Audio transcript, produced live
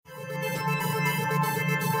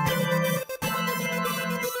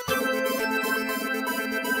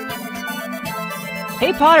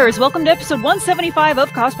Hey Potters, welcome to episode 175 of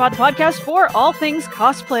CosPod, the podcast for all things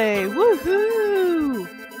cosplay. Woohoo!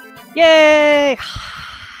 Yay!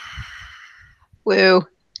 Woo.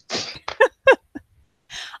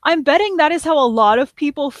 I'm betting that is how a lot of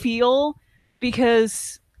people feel,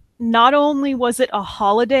 because not only was it a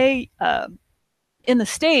holiday in the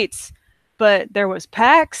States, but there was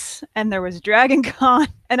PAX and there was Dragon Con,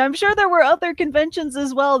 and I'm sure there were other conventions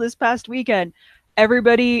as well this past weekend.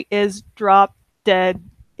 Everybody is drop dead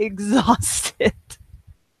exhausted.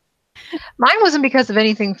 Mine wasn't because of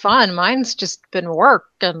anything fun. Mine's just been work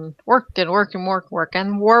and work and work and work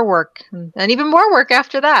and more work and even more work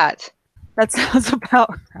after that. That sounds about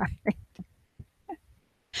right.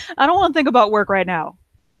 I don't want to think about work right now.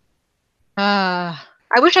 I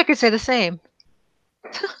wish I could say the same.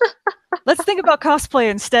 Let's think about cosplay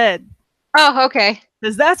instead. Oh, okay.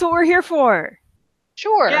 Because that's what we're here for.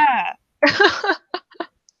 Sure. Yeah.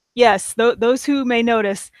 Yes, those who may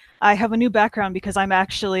notice, I have a new background because I'm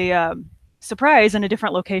actually surprised in a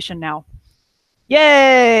different location now.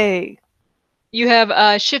 Yay! You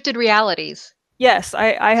have shifted realities. Yes,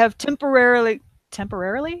 I have temporarily?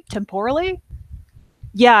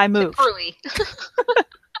 Yeah, I moved. Temporarily.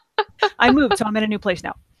 I moved, so I'm in a new place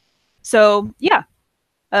now. So, yeah.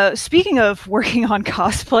 Speaking of working on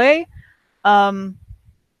cosplay,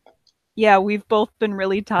 yeah, we've both been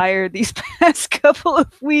really tired these past couple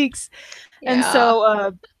of weeks. Yeah. And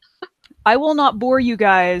so I will not bore you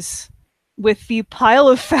guys with the pile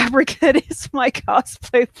of fabric that is my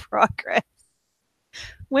cosplay progress.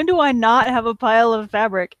 When do I not have a pile of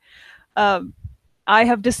fabric? I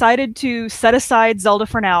have decided to set aside Zelda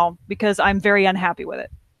for now because I'm very unhappy with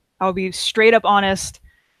it. I'll be straight up honest.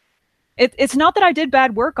 It's not that I did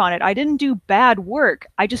bad work on it. I didn't do bad work.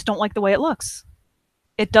 I just don't like the way it looks.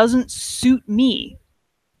 It doesn't suit me.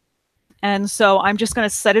 And so I'm just going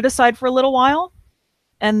to set it aside for a little while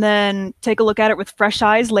and then take a look at it with fresh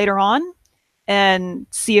eyes later on and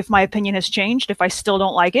see if my opinion has changed. If I still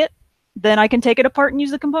don't like it, then I can take it apart and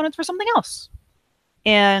use the components for something else.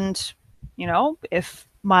 And, you know, if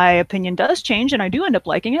my opinion does change and I do end up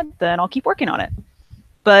liking it, then I'll keep working on it.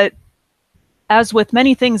 But as with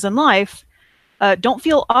many things in life, don't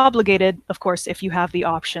feel obligated. Of course, if you have the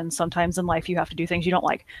option, sometimes in life you have to do things you don't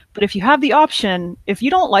like. But if you have the option, if you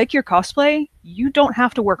don't like your cosplay, you don't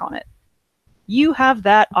have to work on it. You have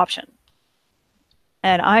that option.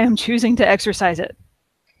 And I am choosing to exercise it.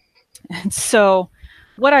 And so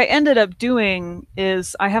what I ended up doing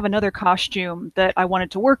is I have another costume that I wanted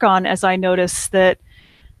to work on, as I noticed that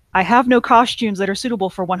I have no costumes that are suitable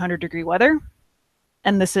for 100-degree weather.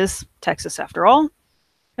 And this is Texas after all.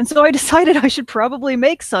 And so I decided I should probably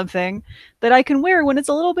make something that I can wear when it's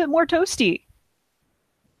a little bit more toasty.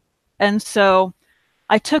 And so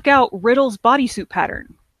I took out Riddle's bodysuit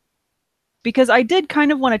pattern, because I did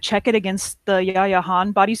kind of want to check it against the Yaya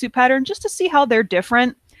Han bodysuit pattern just to see how they're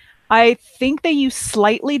different. I think they use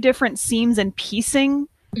slightly different seams and piecing,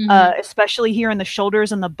 especially here in the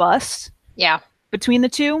shoulders and the bust. Yeah. Between the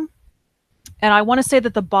two. And I want to say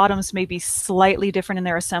that the bottoms may be slightly different in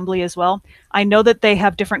their assembly as well. I know that they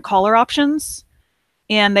have different collar options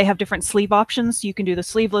and they have different sleeve options. You can do the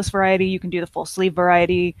sleeveless variety, you can do the full sleeve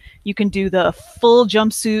variety, you can do the full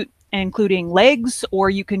jumpsuit including legs,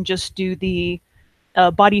 or you can just do the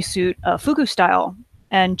bodysuit fuku style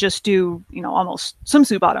and just do, you know, almost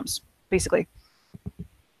swimsuit bottoms, basically.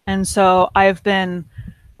 And so I've been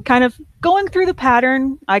kind of going through the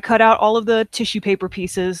pattern. I cut out all of the tissue paper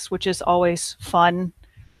pieces, which is always fun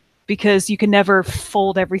because you can never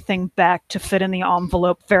fold everything back to fit in the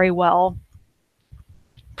envelope very well.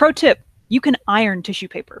 Pro tip, you can iron tissue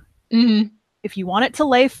paper. If you want it to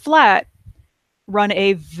lay flat, run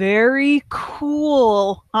a very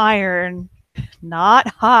cool iron, not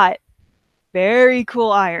hot, very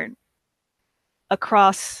cool iron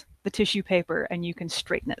across the tissue paper and you can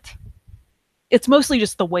straighten it. It's mostly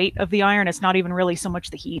just the weight of the iron. It's not even really so much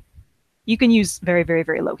the heat. You can use very, very,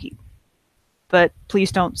 very low heat. But please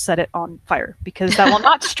don't set it on fire because that will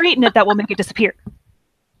not straighten it. That will make it disappear.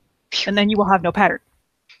 And then you will have no pattern.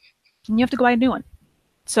 And you have to go buy a new one.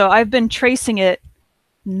 So I've been tracing it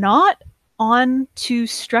not onto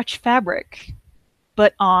stretch fabric,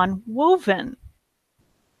 but on woven.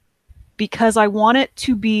 Because I want it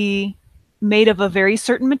to be made of a very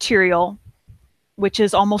certain material, which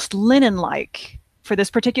is almost linen-like for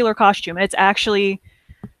this particular costume. And it's actually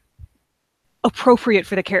appropriate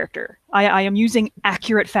for the character. I am using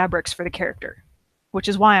accurate fabrics for the character, which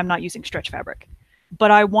is why I'm not using stretch fabric.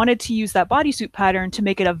 But I wanted to use that bodysuit pattern to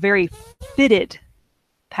make it a very fitted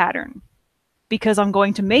pattern, because I'm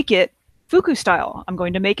going to make it Fuku style. I'm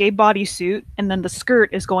going to make a bodysuit, and then the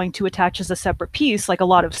skirt is going to attach as a separate piece, like a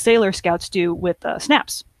lot of Sailor Scouts do with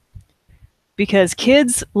snaps. Because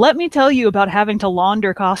kids, let me tell you about having to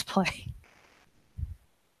launder cosplay.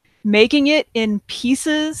 Making it in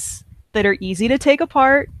pieces that are easy to take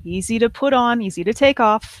apart, easy to put on, easy to take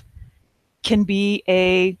off, can be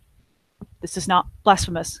this is not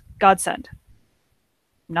blasphemous, godsend.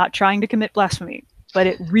 I'm not trying to commit blasphemy, but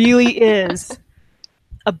it really is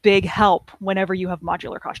a big help whenever you have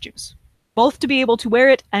modular costumes. Both to be able to wear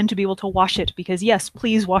it and to be able to wash it, because yes,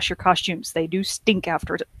 please wash your costumes. They do stink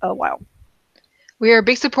after a while. We are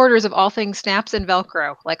big supporters of all things snaps and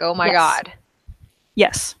Velcro. Like, oh my God.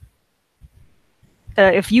 Yes.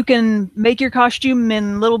 If you can make your costume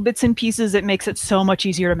in little bits and pieces, it makes it so much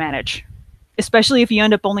easier to manage. Especially if you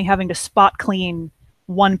end up only having to spot clean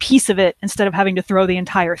one piece of it instead of having to throw the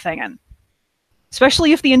entire thing in.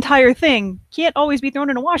 Especially if the entire thing can't always be thrown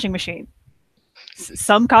in a washing machine.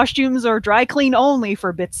 Some costumes are dry clean only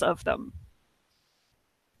for bits of them.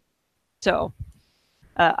 So,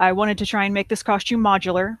 I wanted to try and make this costume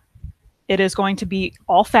modular. It is going to be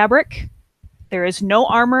all fabric. There is no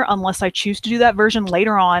armor unless I choose to do that version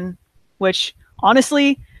later on, which,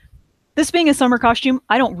 honestly, this being a summer costume,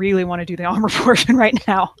 I don't really want to do the armor portion right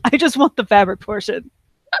now. I just want the fabric portion.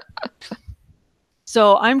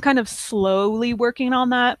 So I'm kind of slowly working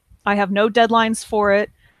on that. I have no deadlines for it.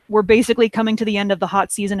 We're basically coming to the end of the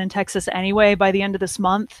hot season in Texas anyway by the end of this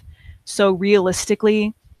month. So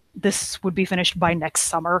realistically, this would be finished by next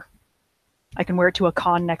summer. I can wear it to a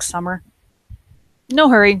con next summer. No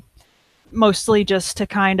hurry. Mostly just to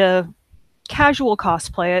kind of casual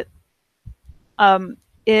cosplay it.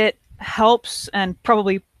 It helps, and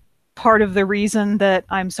probably part of the reason that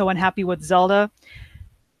I'm so unhappy with Zelda,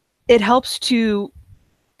 it helps to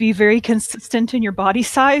be very consistent in your body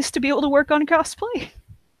size to be able to work on cosplay.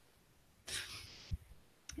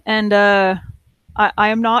 And I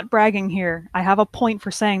am not bragging here. I have a point for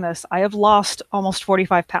saying this. I have lost almost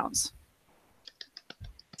 45 pounds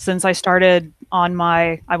since I started on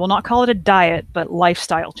my, I will not call it a diet, but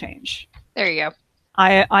lifestyle change. There you go.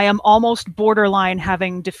 I am almost borderline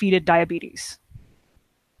having defeated diabetes.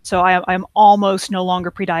 So I'm almost no longer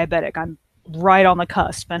pre-diabetic. I'm right on the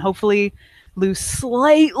cusp, and hopefully lose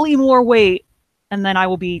slightly more weight, and then I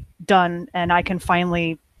will be done and I can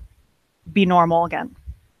finally be normal again.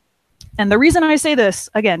 And the reason I say this,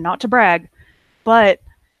 again, not to brag, but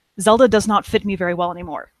Zelda does not fit me very well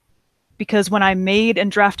anymore. Because when I made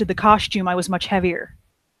and drafted the costume, I was much heavier.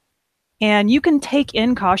 And you can take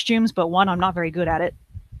in costumes, but one, I'm not very good at it.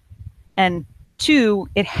 And two,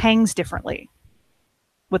 it hangs differently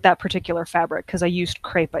with that particular fabric, because I used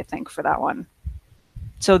crepe, I think, for that one.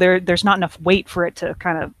 So there's not enough weight for it to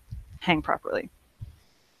kind of hang properly.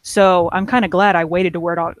 So I'm kind of glad I waited to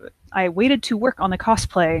work on the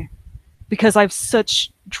cosplay, because I've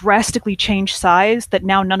such drastically changed size that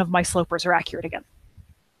now none of my slopers are accurate again.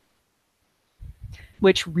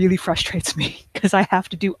 Which really frustrates me, because I have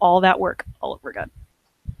to do all that work all over again.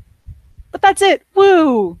 But that's it.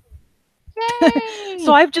 Woo!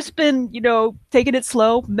 So I've just been, taking it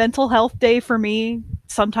slow. Mental health day for me.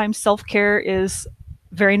 Sometimes self-care is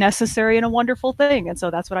very necessary and a wonderful thing. And so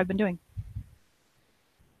that's what I've been doing.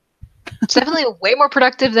 It's definitely way more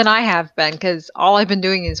productive than I have been, because all I've been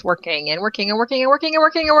doing is working and working and working and working and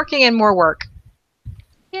working and working and more work.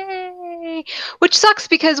 Yay! Which sucks,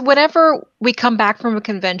 because whenever we come back from a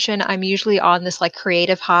convention, I'm usually on this like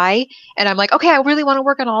creative high, and I'm like, okay, I really want to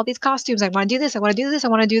work on all these costumes. I want to do this. I want to do this. I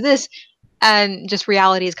want to do this. And just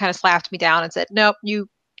reality has kind of slapped me down and said, nope, you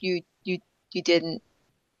didn't.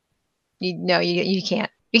 You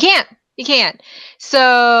can't. You can't.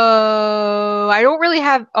 So I don't really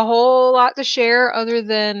have a whole lot to share, other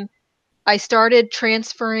than I started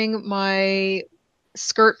transferring my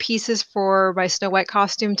skirt pieces for my Snow White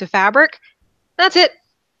costume to fabric. That's it.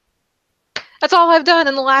 That's all I've done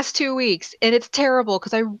in the last 2 weeks. And it's terrible,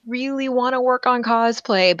 because I really want to work on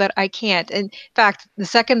cosplay, but I can't. In fact, the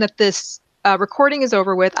second that this recording is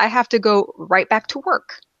over with, I have to go right back to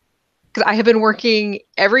work, because I have been working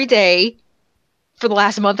every day for the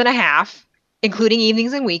last month and a half, including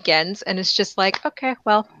evenings and weekends. And it's just like, okay,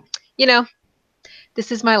 well,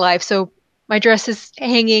 this is my life. So my dress is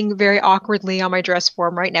hanging very awkwardly on my dress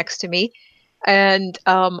form right next to me. And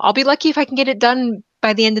I'll be lucky if I can get it done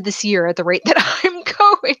by the end of this year at the rate that I'm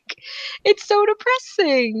going. It's so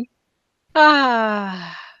depressing.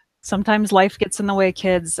 Sometimes life gets in the way,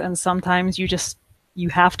 kids, and sometimes you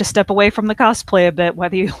have to step away from the cosplay a bit,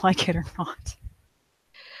 whether you like it or not.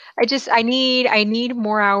 I need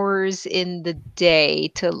more hours in the day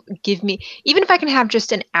to give me, even if I can have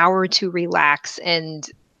just an hour to relax and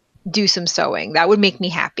do some sewing. That would make me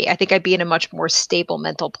happy. I think I'd be in a much more stable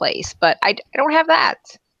mental place, but I don't have that.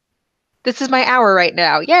 This is my hour right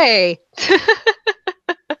now. Yay.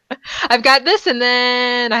 I've got this, and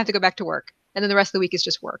then I have to go back to work, and then the rest of the week is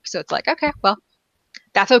just work. So it's like, okay, well,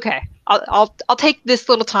 that's okay. I'll take this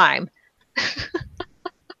little time.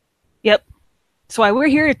 Yep. That's why we're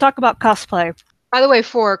here to talk about cosplay. By the way,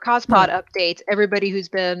 for CosPod updates, everybody who's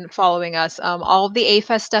been following us, all of the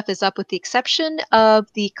A-Fest stuff is up with the exception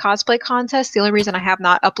of the cosplay contest. The only reason I have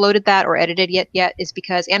not uploaded that or edited it yet is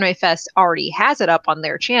because Anime Fest already has it up on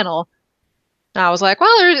their channel. And I was like, well,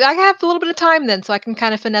 I have a little bit of time then, so I can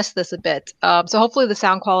kind of finesse this a bit. So hopefully the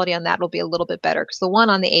sound quality on that will be a little bit better, because the one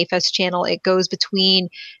on the A-Fest channel, it goes between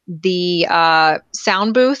the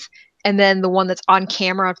sound booth and then the one that's on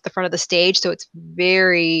camera at the front of the stage, so it's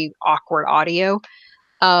very awkward audio.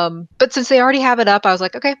 But since they already have it up, I was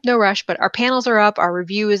like, okay, no rush. But our panels are up, our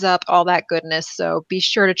review is up, all that goodness. So be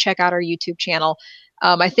sure to check out our YouTube channel.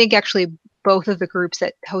 I think actually both of the groups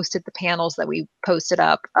that hosted the panels that we posted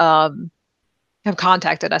up have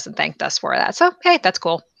contacted us and thanked us for that. So, hey, that's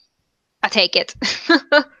cool. I take it.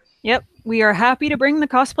 Yep. We are happy to bring the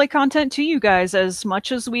cosplay content to you guys as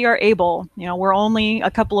much as we are able. You know, we're only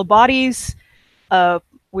a couple of bodies.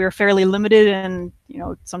 We're fairly limited, and, you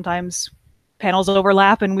know, sometimes panels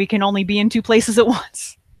overlap and we can only be in 2 places at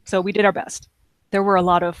once. So we did our best. There were a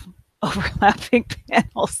lot of overlapping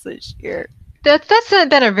panels this year. That's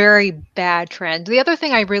been a very bad trend. The other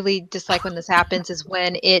thing I really dislike when this happens is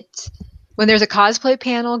when there's a cosplay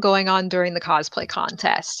panel going on during the cosplay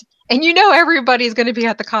contest. And you know everybody's going to be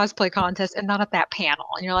at the cosplay contest and not at that panel.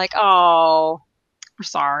 And you're like, oh, we're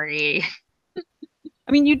sorry.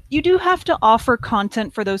 I mean, you do have to offer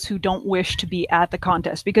content for those who don't wish to be at the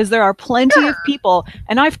contest, because there are plenty of people,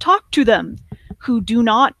 and I've talked to them, who do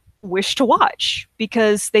not wish to watch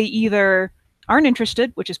because they either aren't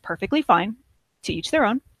interested, which is perfectly fine, to each their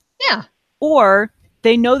own. Yeah. Or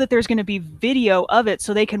they know that there's going to be video of it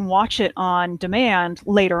so they can watch it on demand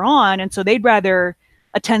later on, and so they'd rather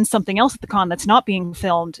attend something else at the con that's not being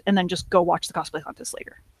filmed and then just go watch the cosplay contest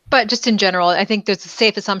later. But just in general, I think there's a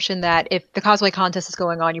safe assumption that if the cosplay contest is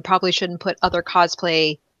going on, you probably shouldn't put other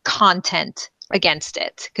cosplay content against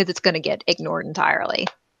it, because it's going to get ignored entirely.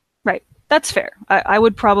 Right. That's fair. I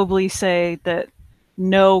would probably say that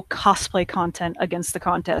no cosplay content against the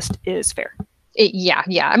contest is fair. Yeah.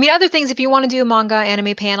 I mean, other things, if you want to do manga,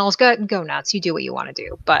 anime panels, go nuts. You do what you want to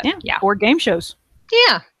do. But yeah. Or game shows.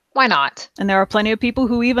 Yeah. Why not? And there are plenty of people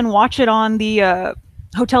who even watch it on the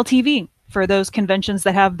hotel TV for those conventions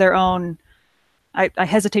that have their own, I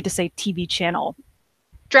hesitate to say TV channel.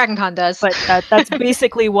 DragonCon does. But that's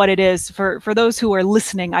basically what it is. For those who are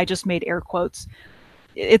listening, I just made air quotes.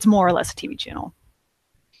 It's more or less a TV channel.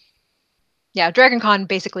 Yeah, DragonCon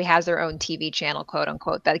basically has their own TV channel, quote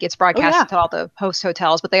unquote, that gets broadcasted to all the host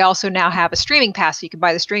hotels, but they also now have a streaming pass, so you can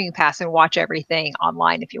buy the streaming pass and watch everything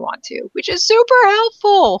online if you want to, which is super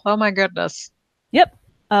helpful. Oh my goodness. Yep.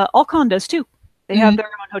 Allcon does too. They have their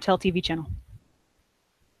own hotel TV channel.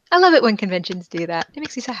 I love it when conventions do that. It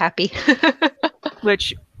makes me so happy.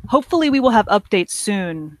 Which hopefully we will have updates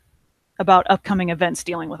soon about upcoming events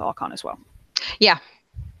dealing with Allcon as well. Yeah.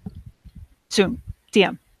 Soon.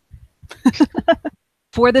 DM.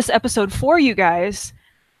 For this episode for you guys,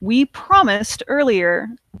 we promised earlier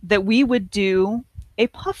that we would do a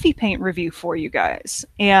puffy paint review for you guys.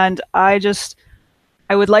 And I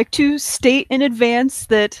would like to state in advance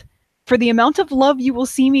that for the amount of love you will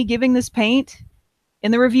see me giving this paint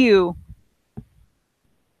in the review,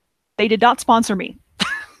 they did not sponsor me.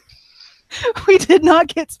 We did not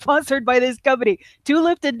get sponsored by this company.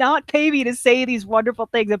 Tulip did not pay me to say these wonderful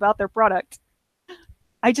things about their product.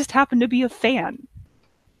 I just happen to be a fan.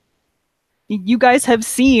 You guys have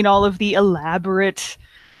seen all of the elaborate,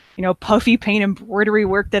 puffy paint embroidery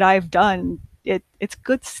work that I've done. It's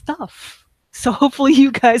good stuff. So hopefully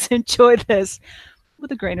you guys enjoy this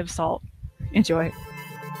with a grain of salt. Enjoy.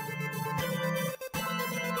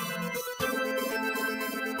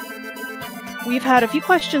 We've had a few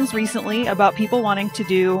questions recently about people wanting to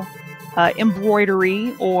do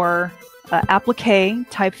embroidery or applique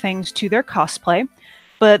type things to their cosplay,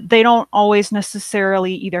 but they don't always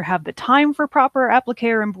necessarily either have the time for proper applique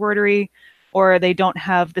or embroidery, or they don't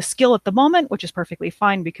have the skill at the moment, which is perfectly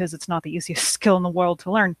fine because it's not the easiest skill in the world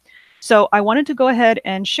to learn. So I wanted to go ahead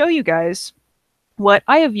and show you guys what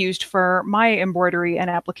I have used for my embroidery and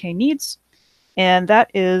applique needs, and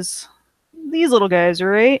that is these little guys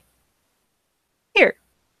right here.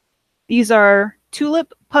 These are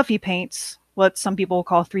Tulip puffy paints, what some people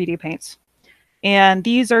call 3D paints. And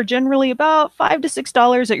these are generally about $5 to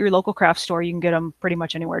 $6 at your local craft store. You can get them pretty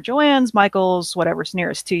much anywhere. Joann's, Michael's, whatever's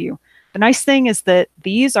nearest to you. The nice thing is that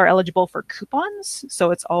these are eligible for coupons,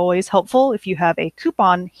 so it's always helpful if you have a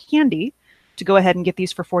coupon handy to go ahead and get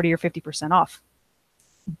these for 40 or 50% off.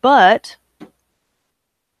 But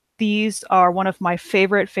these are one of my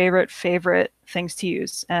favorite things to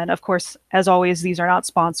use. And of course, as always, these are not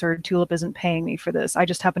sponsored. Tulip isn't paying me for this. I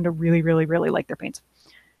just happen to really like their paints.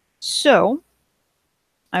 So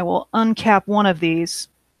I will uncap one of these.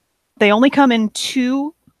 They only come in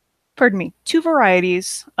two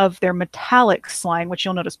varieties of their metallics line, which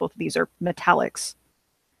you'll notice both of these are metallics.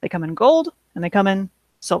 They come in gold and they come in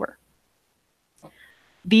silver.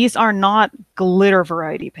 These are not glitter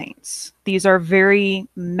variety paints. These are very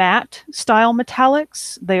matte style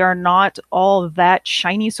metallics. They are not all that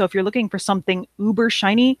shiny. So if you're looking for something uber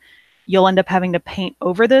shiny, you'll end up having to paint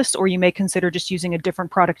over this, or you may consider just using a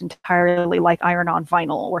different product entirely, like iron-on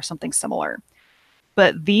vinyl or something similar.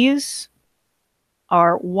 But these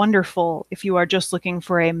are wonderful if you are just looking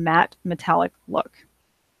for a matte metallic look.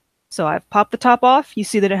 So I've popped the top off. You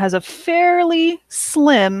see that it has a fairly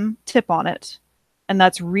slim tip on it. And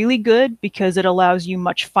that's really good because it allows you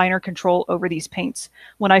much finer control over these paints.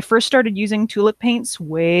 When I first started using Tulip paints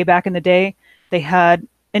way back in the day, they had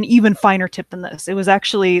an even finer tip than this. It was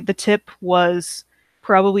actually, the tip was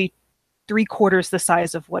probably 3/4 the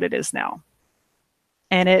size of what it is now.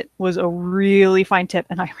 And it was a really fine tip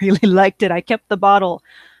and I really liked it. I kept the bottle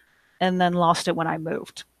and then lost it when I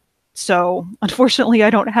moved. So unfortunately, I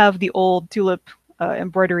don't have the old Tulip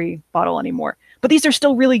embroidery bottle anymore. But these are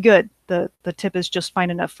still really good. The tip is just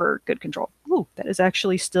fine enough for good control. Ooh, that is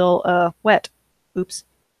actually still wet. Oops.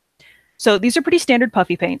 So these are pretty standard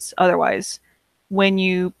puffy paints otherwise. When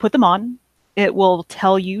you put them on, it will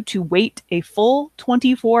tell you to wait a full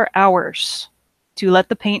 24 hours to let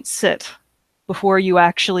the paint sit before you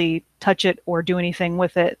actually touch it or do anything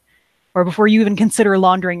with it, or before you even consider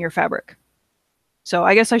laundering your fabric. So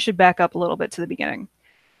I guess I should back up a little bit to the beginning.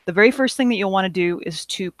 The very first thing that you'll want to do is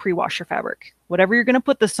to pre-wash your fabric. Whatever you're going to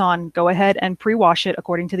put this on, go ahead and pre-wash it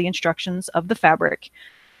according to the instructions of the fabric,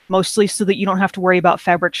 mostly so that you don't have to worry about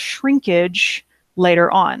fabric shrinkage later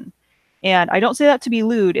on. And I don't say that to be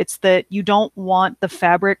lewd. It's that you don't want the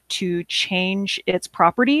fabric to change its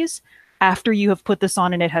properties after you have put this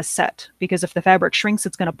on and it has set. Because if the fabric shrinks,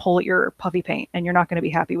 it's going to pull at your puffy paint and you're not going to be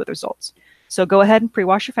happy with results. So go ahead and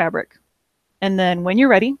pre-wash your fabric. And then when you're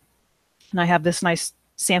ready, and I have this nice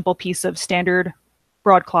sample piece of standard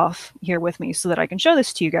broadcloth here with me so that I can show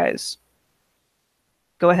this to you guys.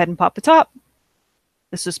 Go ahead and pop the top.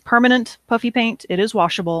 This is permanent puffy paint. It is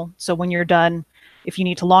washable. So when you're done, if you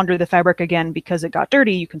need to launder the fabric again because it got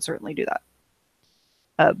dirty, you can certainly do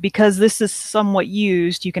that. Because this is somewhat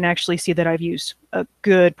used, you can actually see that I've used a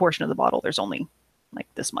good portion of the bottle. There's only like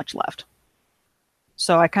this much left.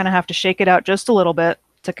 So I kind of have to shake it out just a little bit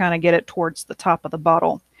to kind of get it towards the top of the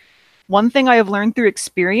bottle. One thing I have learned through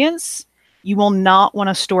experience, you will not want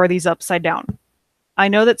to store these upside down. I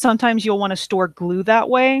know that sometimes you'll want to store glue that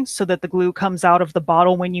way so that the glue comes out of the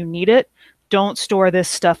bottle when you need it. Don't store this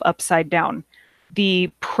stuff upside down.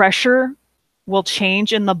 The pressure will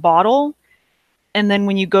change in the bottle, and then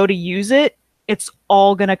when you go to use it, it's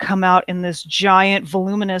all going to come out in this giant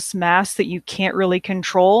voluminous mass that you can't really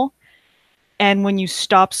control. And when you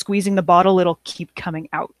stop squeezing the bottle, it'll keep coming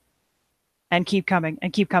out. And keep coming,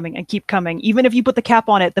 and keep coming, and keep coming. Even if you put the cap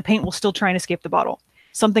on it, the paint will still try and escape the bottle.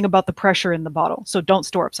 Something about the pressure in the bottle. So don't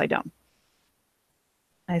store upside down.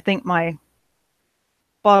 I think my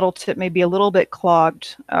bottle tip may be a little bit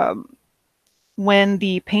clogged. When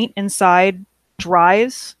the paint inside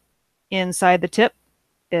dries inside the tip,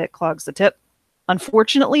 it clogs the tip.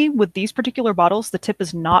 Unfortunately, with these particular bottles, the tip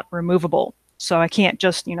is not removable. So I can't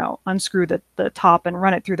just, unscrew the top and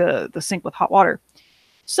run it through the sink with hot water.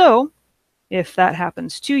 So if that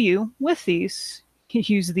happens to you with these, you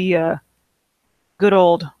use the good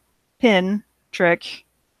old pin trick.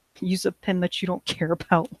 Use a pin that you don't care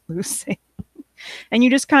about losing. And you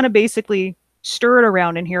just kind of basically stir it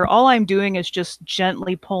around in here. All I'm doing is just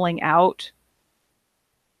gently pulling out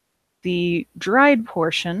the dried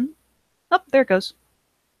portion. Oh, there it goes.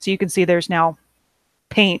 So you can see there's now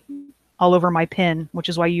paint all over my pin, which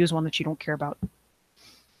is why you use one that you don't care about.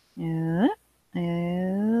 And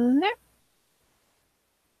there.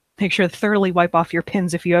 Make sure to thoroughly wipe off your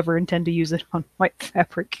pins if you ever intend to use it on white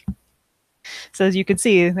fabric. So as you can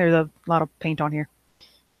see, there's a lot of paint on here.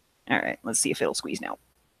 All right, let's see if it'll squeeze now.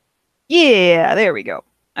 Yeah, there we go.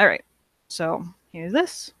 All right, so here's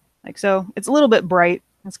this, like so. It's a little bit bright.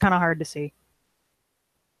 It's kind of hard to see.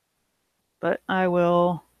 But I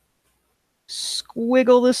will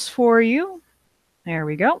squiggle this for you. There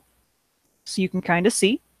we go. So you can kind of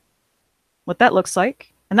see what that looks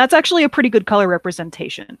like. And that's actually a pretty good color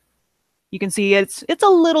representation. You can see it's a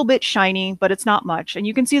little bit shiny, but it's not much. And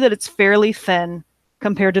you can see that it's fairly thin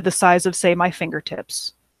compared to the size of, say, my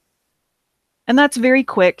fingertips. And that's very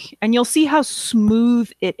quick, and you'll see how smooth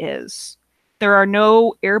it is. There are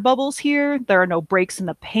no air bubbles here. There are no breaks in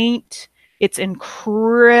the paint. It's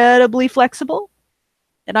incredibly flexible.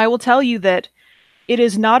 And I will tell you that it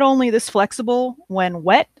is not only this flexible when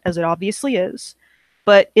wet, as it obviously is,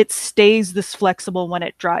 but it stays this flexible when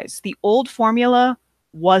it dries. The old formula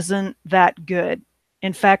wasn't that good.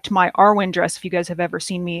 In fact, my Arwen dress, if you guys have ever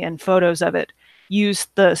seen me in photos of it, used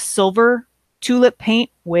the silver tulip paint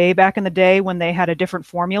way back in the day when they had a different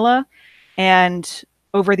formula. And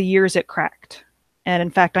over the years, it cracked. And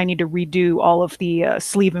in fact, I need to redo all of the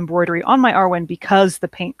sleeve embroidery on my Arwen because the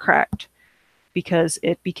paint cracked, because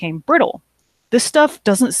it became brittle. This stuff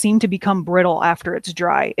doesn't seem to become brittle after it's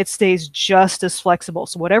dry. It stays just as flexible.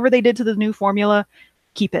 So whatever they did to the new formula,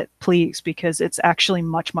 keep it, please, because it's actually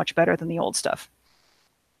much, much better than the old stuff.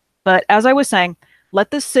 But as I was saying,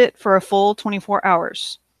 let this sit for a full 24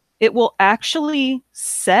 hours. It will actually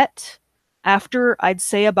set after, I'd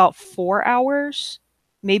say, about 4 hours,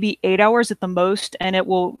 maybe 8 hours at the most, and it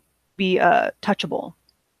will be touchable.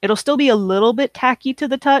 It'll still be a little bit tacky to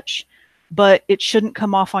the touch, but it shouldn't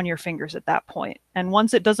come off on your fingers at that point. And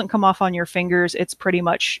once it doesn't come off on your fingers, it's pretty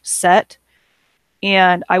much set.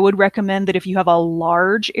 And I would recommend that if you have a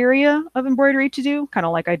large area of embroidery to do, kind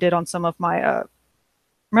of like I did on some of my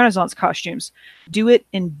Renaissance costumes, do it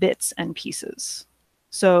in bits and pieces.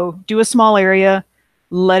 So do a small area,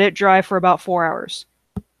 let it dry for about 4 hours.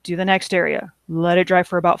 Do the next area, let it dry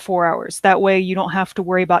for about 4 hours. That way you don't have to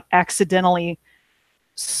worry about accidentally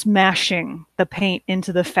smashing the paint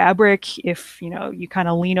into the fabric if, you kind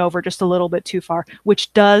of lean over just a little bit too far,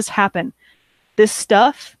 which does happen. This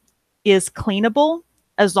stuff is cleanable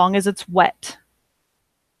as long as it's wet.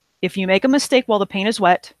 If you make a mistake while the paint is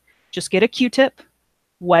wet, just get a Q-tip,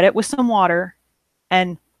 wet it with some water,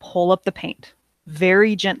 and pull up the paint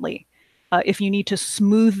very gently. If you need to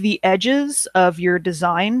smooth the edges of your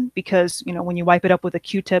design, because when you wipe it up with a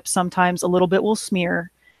Q-tip, sometimes a little bit will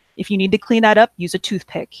smear. If you need to clean that up, use a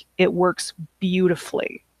toothpick. It works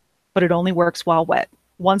beautifully, but it only works while wet.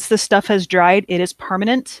 Once the stuff has dried, it is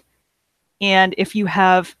permanent. And if you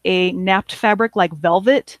have a napped fabric like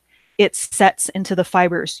velvet, it sets into the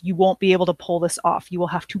fibers. You won't be able to pull this off. You will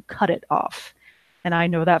have to cut it off. And I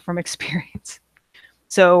know that from experience.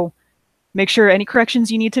 So make sure any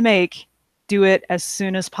corrections you need to make, do it as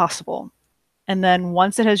soon as possible. And then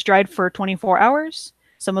once it has dried for 24 hours,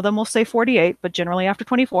 some of them will say 48, but generally after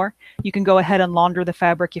 24, you can go ahead and launder the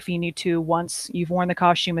fabric if you need to once you've worn the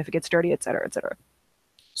costume, if it gets dirty, etc., etc.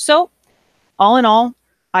 So all in all,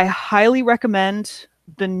 I highly recommend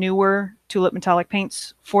the newer Tulip Metallic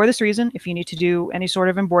paints for this reason. If you need to do any sort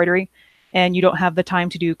of embroidery and you don't have the time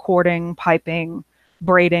to do cording, piping,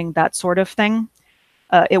 braiding, that sort of thing,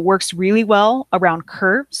 it works really well around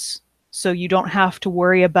curves. So you don't have to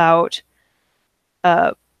worry about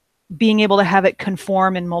being able to have it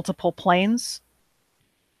conform in multiple planes.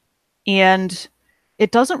 And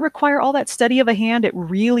it doesn't require all that steady of a hand. It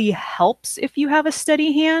really helps if you have a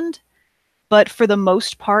steady hand. But for the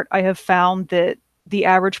most part, I have found that the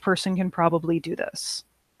average person can probably do this.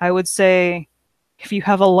 I would say if you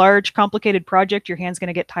have a large, complicated project, your hand's going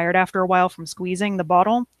to get tired after a while from squeezing the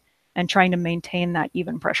bottle and trying to maintain that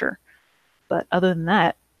even pressure. But other than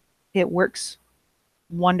that, it works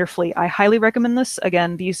wonderfully. I highly recommend this.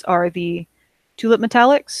 Again, these are the Tulip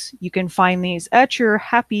Metallics. You can find these at your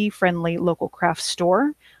happy, friendly local craft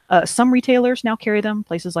store. Some retailers now carry them,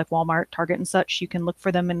 places like Walmart, Target, and such. You can look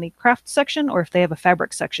for them in the craft section, or if they have a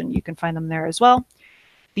fabric section, you can find them there as well.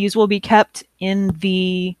 These will be kept in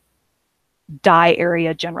the dye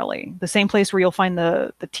area generally. The same place where you'll find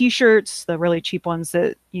the t-shirts, the really cheap ones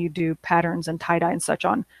that you do patterns and tie-dye and such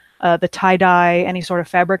on. The tie-dye, any sort of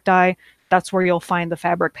fabric dye, that's where you'll find the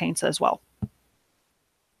fabric paints as well.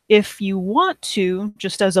 If you want to,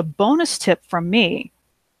 just as a bonus tip from me,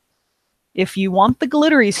 if you want the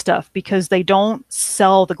glittery stuff, because they don't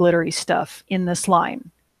sell the glittery stuff in this line,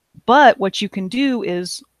 but what you can do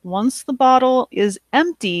is once the bottle is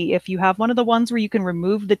empty, if you have one of the ones where you can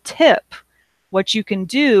remove the tip, what you can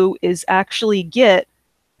do is actually get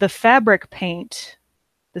the fabric paint.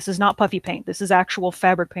 This is not puffy paint. This is actual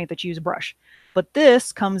fabric paint that you use a brush. But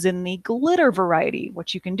this comes in the glitter variety.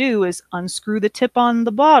 What you can do is unscrew the tip on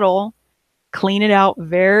the bottle, clean it out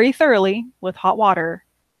very thoroughly with hot water,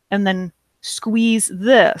 and then squeeze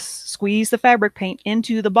the fabric paint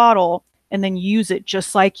into the bottle, and then use it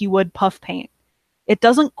just like you would puff paint. It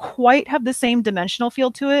doesn't quite have the same dimensional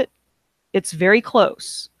feel to it. It's very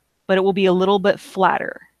close, but it will be a little bit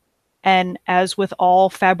flatter. And as with all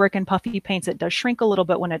fabric and puffy paints, it does shrink a little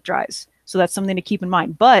bit when it dries. So that's something to keep in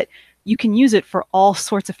mind. But you can use it for all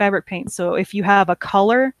sorts of fabric paints. So if you have a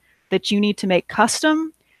color that you need to make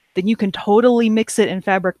custom, then you can totally mix it in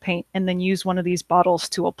fabric paint and then use one of these bottles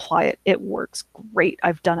to apply it. It works great.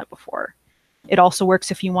 I've done it before. It also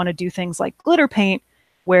works if you want to do things like glitter paint,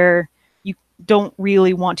 where you don't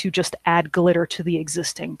really want to just add glitter to the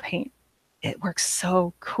existing paint. It works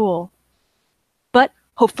so cool. But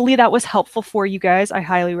hopefully that was helpful for you guys. I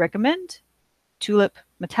highly recommend Tulip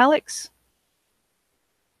Metallics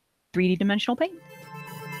 3D dimensional paint.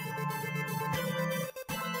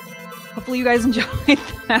 Hopefully you guys enjoyed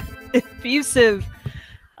that effusive,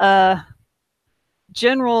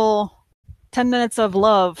 general 10 minutes of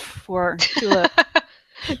love for Tulip.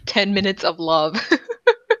 10 minutes of love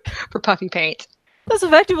for puffy paint. That's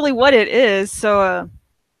effectively what it is. So,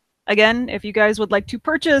 again, if you guys would like to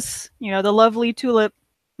purchase, the lovely Tulip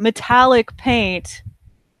metallic paint,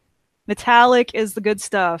 metallic is the good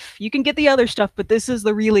stuff. You can get the other stuff, but this is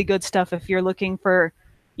the really good stuff if you're looking for,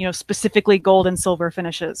 specifically gold and silver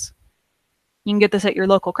finishes. You can get this at your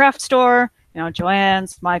local craft store,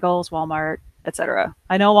 Joann's, Michael's, Walmart, etc.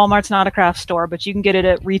 I know Walmart's not a craft store, but you can get it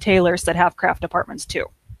at retailers that have craft departments too.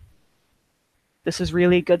 This is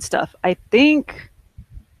really good stuff. I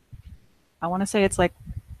want to say it's like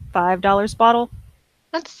 $5 a bottle.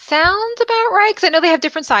 That sounds about right, because I know they have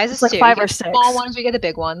different sizes it's like too. 5 or 6. Small ones, we get the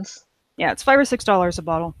big ones. Yeah, it's $5 or $6 a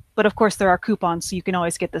bottle. But of course, there are coupons, so you can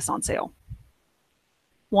always get this on sale.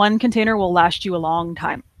 One container will last you a long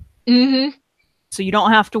time. Mm-hmm. So you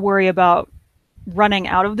don't have to worry about running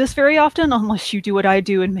out of this very often, unless you do what I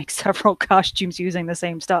do and make several costumes using the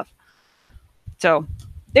same stuff. So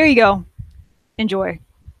there you go. Enjoy.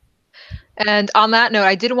 And on that note,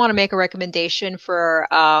 I did want to make a recommendation for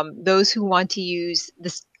those who want to use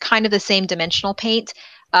this kind of the same dimensional paint,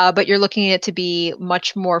 but you're looking at it to be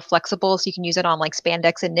much more flexible, so you can use it on like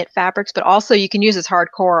spandex and knit fabrics, but also you can use this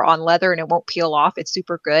hardcore on leather and it won't peel off. It's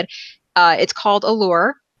super good. It's called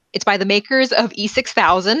Allure. It's by the makers of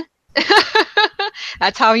E6000.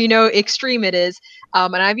 That's how you know extreme it is.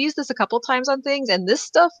 And I've used this a couple times on things, and this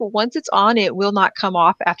stuff, once it's on, it will not come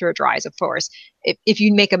off after it dries, of course. If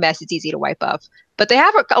you make a mess, it's easy to wipe off. But they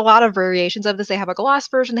have a lot of variations of this. They have a gloss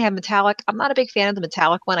version. They have metallic. I'm not a big fan of the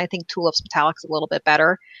metallic one. I think Tulip's metallic's a little bit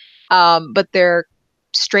better. But they're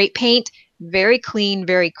straight paint, very clean,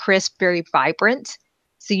 very crisp, very vibrant.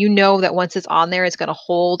 So you know that once it's on there, it's going to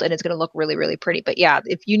hold and it's going to look really, really pretty. But yeah,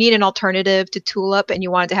 if you need an alternative to Tulip and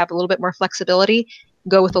you want it to have a little bit more flexibility,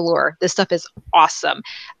 go with Allure. This stuff is awesome.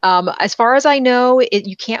 As far as I know,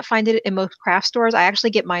 you can't find it in most craft stores. I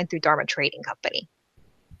actually get mine through Dharma Trading Company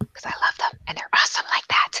because I love them and they're awesome like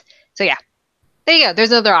that. So yeah, there you go.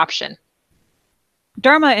 There's another option.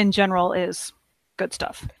 Dharma in general is good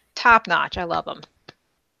stuff. Top notch. I love them.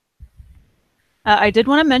 I did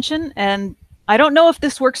want to mention, and I don't know if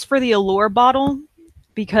this works for the Allure bottle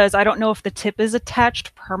because I don't know if the tip is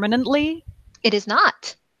attached permanently. It is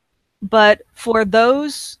not. But for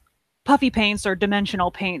those puffy paints or dimensional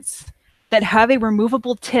paints that have a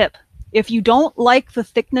removable tip, if you don't like the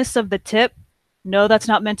thickness of the tip, no, that's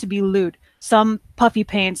not meant to be lewd. Some puffy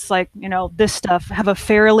paints, like, this stuff, have a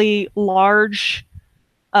fairly large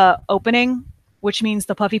opening, which means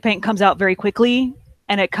the puffy paint comes out very quickly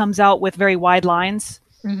and it comes out with very wide lines.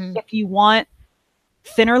 Mm-hmm. If you want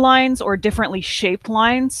thinner lines or differently shaped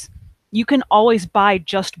lines, you can always buy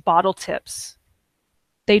just bottle tips.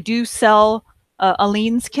 They do sell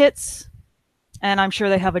Aleene's kits, and I'm sure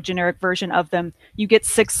they have a generic version of them. You get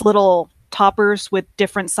 6 little toppers with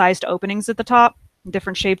different sized openings at the top,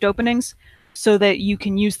 different shaped openings, so that you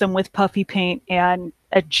can use them with puffy paint and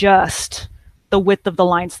adjust the width of the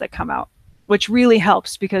lines that come out, which really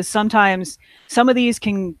helps because sometimes some of these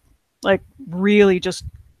can like really just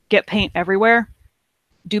get paint everywhere.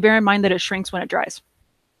 Do bear in mind that it shrinks when it dries.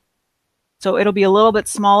 So it'll be a little bit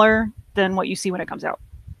smaller than what you see when it comes out.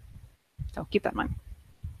 So keep that in mind.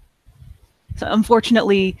 So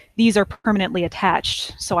unfortunately, these are permanently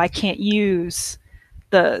attached, so I can't use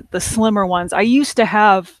the slimmer ones. I used to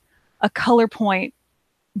have a ColorPoint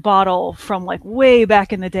bottle from like way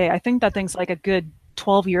back in the day. I think that thing's like a good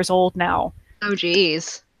 12 years old now. Oh,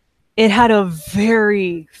 geez. It had a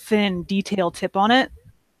very thin detail tip on it.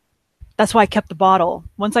 That's why I kept the bottle.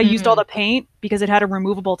 Once I used all the paint, because it had a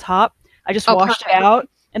removable top, I just washed it out,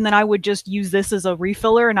 and then I would just use this as a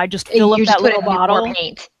refiller, and I just fill up that little bottle. More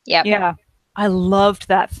paint. Yep. Yeah. I loved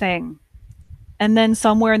that thing. And then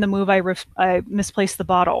somewhere in the move, I misplaced the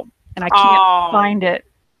bottle, and I can't find it.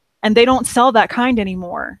 And they don't sell that kind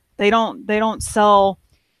anymore. They don't sell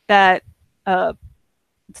that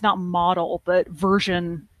it's not model, but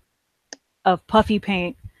version of puffy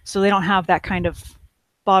paint. So they don't have that kind of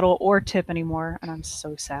bottle or tip anymore, and I'm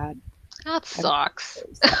so sad. That sucks.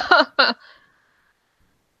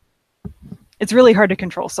 It's really hard to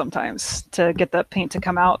control sometimes to get the paint to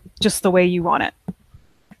come out just the way you want it.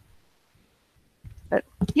 But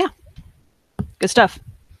yeah, good stuff.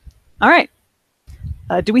 All right.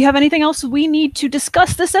 Do we have anything else we need to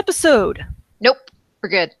discuss this episode? Nope, we're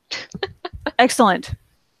good. Excellent.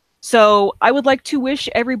 So I would like to wish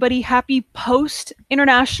everybody happy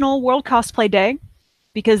post-International World Cosplay Day,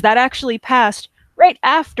 because that actually passed right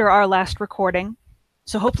after our last recording.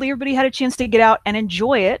 So hopefully everybody had a chance to get out and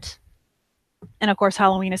enjoy it. And of course,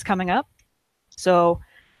 Halloween is coming up. So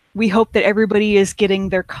we hope that everybody is getting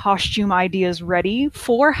their costume ideas ready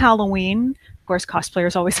for Halloween. Of course,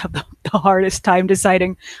 cosplayers always have the hardest time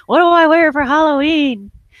deciding, what do I wear for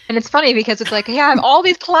Halloween? And it's funny because it's like, yeah, I have all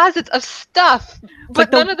these closets of stuff,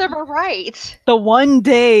 but none of them are right. The one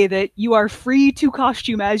day that you are free to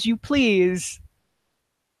costume as you please.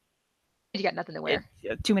 You got nothing to wear.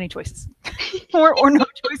 Too many choices. or no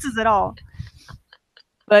choices at all.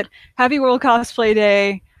 But happy World Cosplay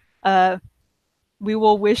Day. We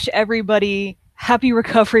will wish everybody happy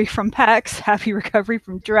recovery from PAX, happy recovery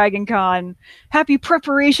from Dragon Con, happy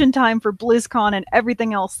preparation time for BlizzCon and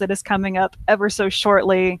everything else that is coming up ever so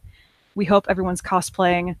shortly. We hope everyone's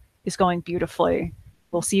cosplaying is going beautifully.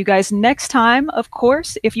 We'll see you guys next time. Of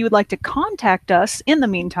course, if you would like to contact us in the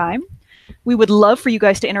meantime, we would love for you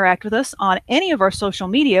guys to interact with us on any of our social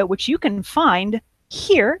media, which you can find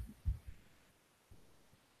here.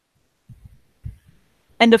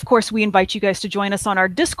 And of course, we invite you guys to join us on our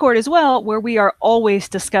Discord as well, where we are always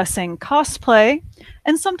discussing cosplay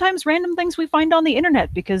and sometimes random things we find on the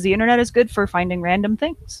internet, because the internet is good for finding random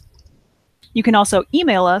things. You can also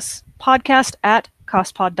email us,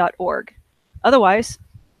 podcast@cospod.org. Otherwise,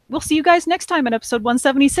 we'll see you guys next time in episode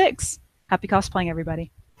 176. Happy cosplaying,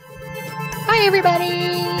 everybody. Bye,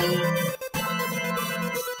 everybody.